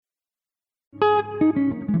Hello.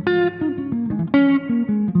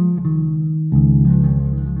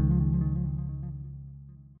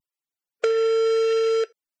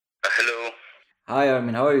 Hi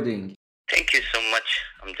Armin, how are you doing? Thank you so much.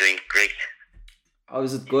 I'm doing great. How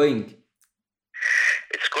is it going?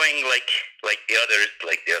 It's going like the others,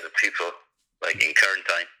 like the other people, like in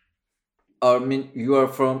quarantine. Armin, you are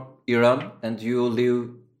from Iran and you live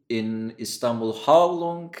in Istanbul. How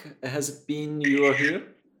long has it been you are here?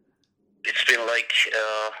 It's been like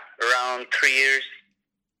around 3 years.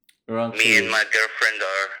 Around three Me and my years. girlfriend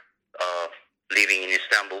are living in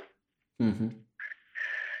Istanbul, Mm-hmm.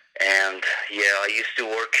 and yeah, I used to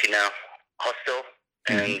work in a hostel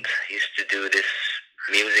and Mm-hmm. used to do this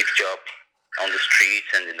music job on the streets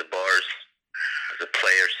and in the bars as a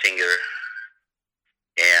player, singer,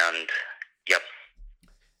 and yep,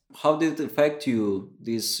 How did it affect you,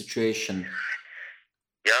 this situation?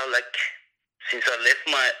 yeah, like since I left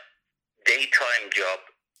my daytime job,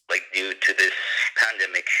 like due to this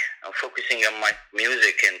pandemic, I'm focusing on my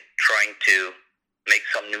music and trying to make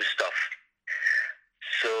some new stuff.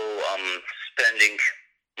 So I'm spending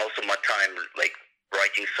most of my time like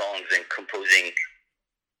writing songs and composing,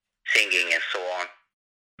 singing, and so on,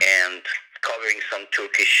 and covering some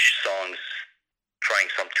Turkish songs, trying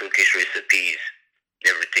some Turkish recipes,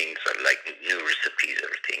 everything. So like new recipes,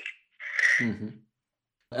 everything. Mm-hmm.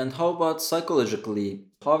 And how about psychologically?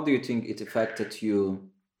 How do you think it affected you?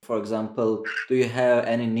 For example, do you have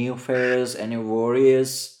any new fears, any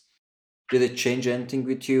worries? Did it change anything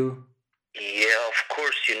with you? Yeah, of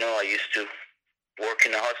course. I used to work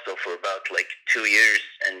in a hostel for about like 2 years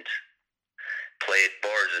and play at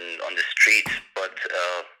bars and on the streets. But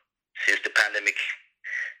since the pandemic,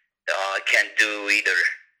 I can't do either.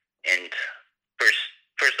 And first,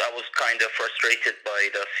 first I was kind of frustrated by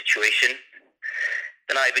the situation.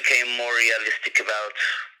 Then I became more realistic about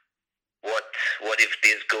what what if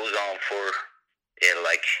this goes on for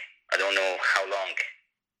like I don't know how long.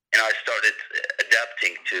 And I started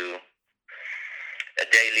adapting to a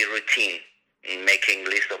daily routine, making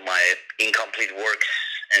list of my incomplete works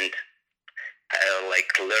and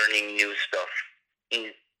like learning new stuff.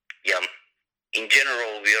 In yeah, in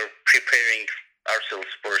general, we are preparing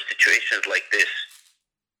ourselves for situations like this.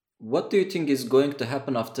 What do you think is going to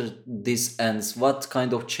happen after this ends? What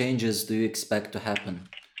kind of changes do you expect to happen?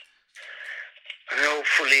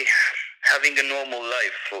 Hopefully, having a normal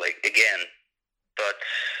life like again, but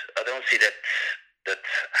I don't see that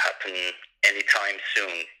happen anytime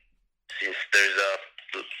soon, since there's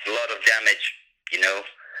a lot of damage. You know,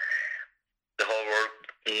 the whole world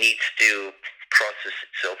needs to process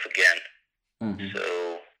itself again. Mhm. So,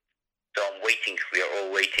 so I'm waiting. We are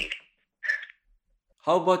all waiting.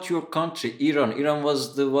 How about your country, Iran? Iran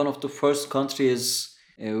was the one of the first countries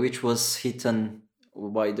which was hit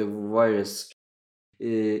by the virus.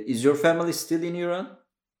 Is your family still in Iran?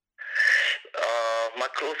 My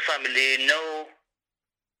close family, no,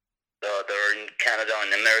 they're in Canada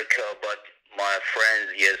and America, but my friends,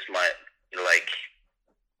 yes, my like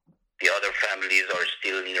the other families are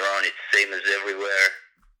still in Iran. It's same as everywhere.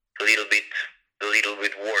 A little bit, a little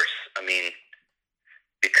bit worse. I mean,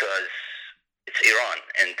 because it's Iran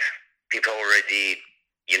and people already,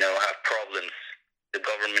 have problems. The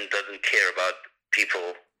government doesn't care about people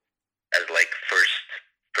as like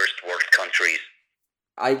first world countries.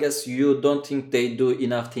 I guess you don't think they do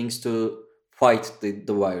enough things to fight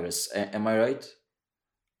the virus. Am I right?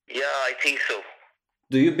 Yeah, I think so.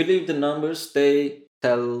 Do you believe the numbers they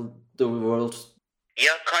tell the world?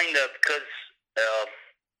 Yeah, kind of, because uh,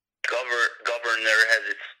 governor has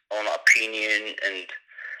its own opinion, and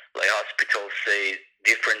like hospitals say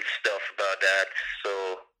different stuff about that. So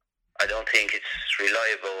I don't think it's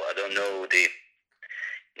reliable. I don't know the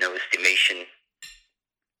estimation.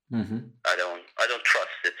 Mhm. I don't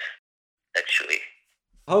trust it actually.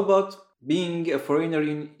 How about being a foreigner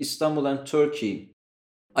in Istanbul and Turkey?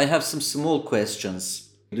 I have some small questions.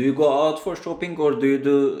 Do you go out for shopping or do you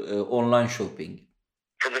do online shopping?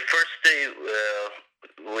 From the first day,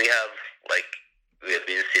 we have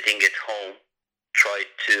been sitting at home, try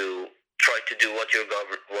to do what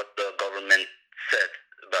the government said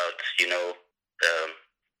about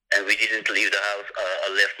and we didn't leave the house. I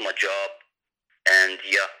left my job, and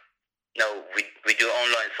yeah, no, we do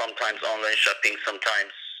online sometimes, online shopping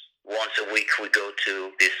sometimes. Once a week we go to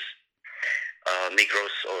this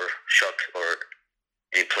Migros or shop or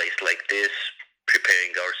any place like this,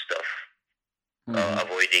 preparing our stuff, Mhm.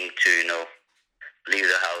 avoiding to leave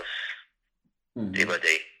the house day by Mhm.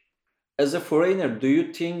 day. As a foreigner, do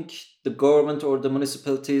you think the government or the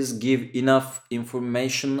municipalities give enough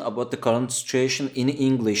information about the current situation in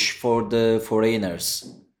English for the foreigners?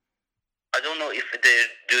 I don't know if they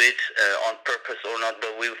do it on purpose or not,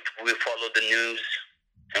 but we follow the news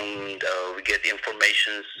and we get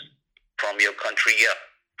informations from your country, yeah,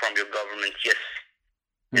 from your government, yes.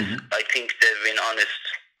 Yes, Mm-hmm. I think they've been honest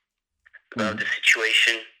about the Mm-hmm.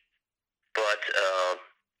 situation, but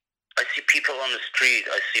I see people on the street,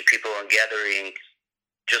 I see people on gathering,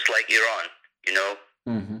 just like Iran, you know,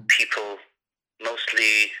 Mm-hmm. people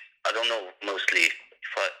mostly, I don't know mostly,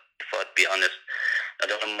 if I'd be honest, I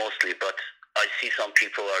don't know mostly, but I see some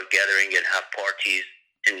people are gathering and have parties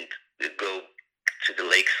and go to the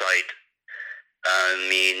lakeside. I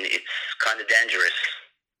mean, it's kind of dangerous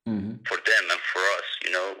Mm-hmm. for them and for us. You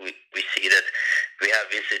know, we see that we have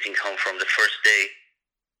been sitting home from the first day,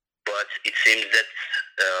 but it seems that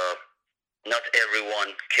uh, not everyone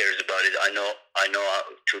cares about it. I know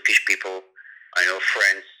Turkish people, I know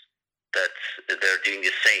friends that they're doing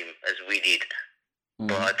the same as we did. Mm-hmm.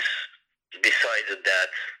 But besides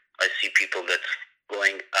that, I see people that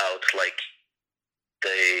going out like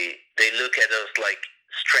they look at us like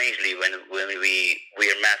strangely when we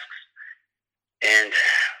wear masks, and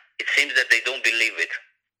it seems that they don't believe it.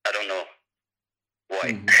 I don't know why.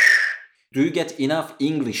 Mm-hmm. Do you get enough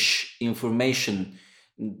English information?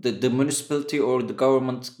 The municipality or the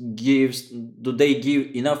government gives, do they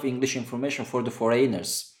give enough English information for the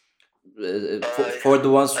foreigners? uh, For the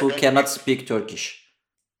ones I who don't. cannot speak Turkish?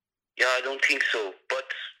 Yeah, I don't think so. But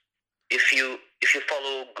if you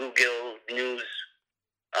follow Google News,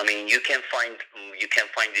 I mean, you can find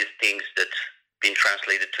these things that's been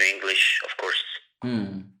translated to English, of course.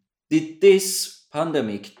 Hmm. Did this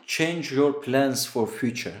pandemic change your plans for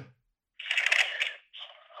future?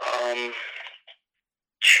 Um,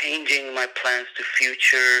 Changing my plans to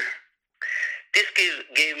future. This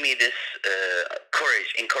gave me this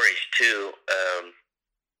encourage to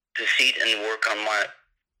sit and work on my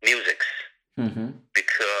music Mm-hmm.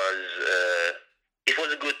 because it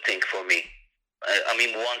was a good thing for me. I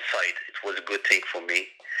mean, one side, it was a good thing for me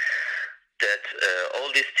that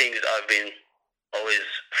all these things I've been always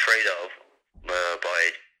afraid of by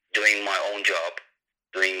doing my own job,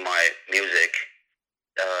 doing my music.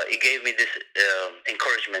 It gave me this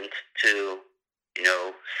encouragement to,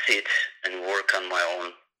 sit and work on my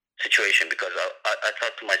own situation because I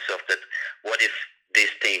thought to myself that what if this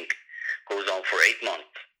thing goes on for 8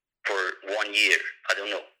 months, for 1 year? I don't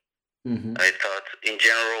know. Mm-hmm. I thought in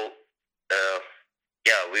general, uh,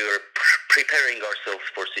 yeah, we were preparing ourselves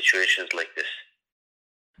for situations like this.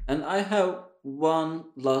 And I have one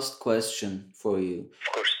last question for you.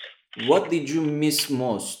 Of course. What did you miss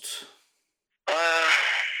most? Uh,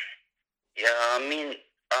 yeah, I mean,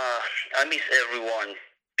 I miss everyone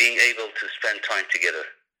being able to spend time together,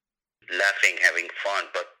 laughing, having fun,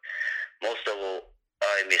 but most of all,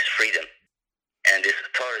 I miss freedom and this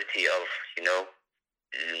authority of, you know,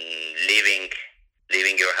 leaving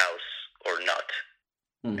leaving your house or not.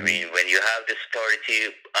 I Mm-hmm. mean, when you have this authority,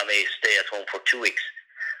 I may stay at home for 2 weeks,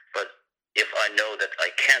 but if I know that I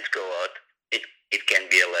can't go out, it can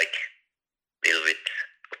be a like little bit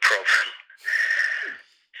a problem.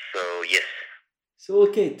 So yes, So,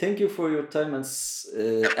 okay, thank you for your time and of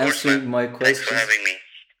course, man. answering my Thanks for questions. having me.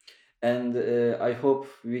 And I hope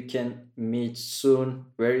we can meet soon,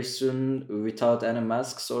 very soon, without any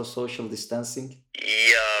masks or social distancing,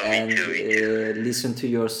 Yeah, me and too, me too. listen to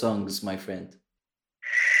your songs, my friend.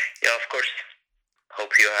 Yeah, of course.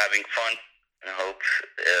 Hope you're having fun, and hope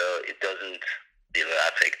it doesn't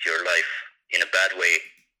affect your life in a bad way.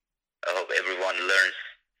 I hope everyone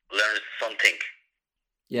learns something.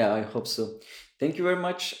 Yeah, I hope so. Thank you very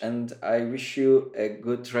much, and I wish you a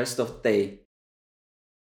good rest of day.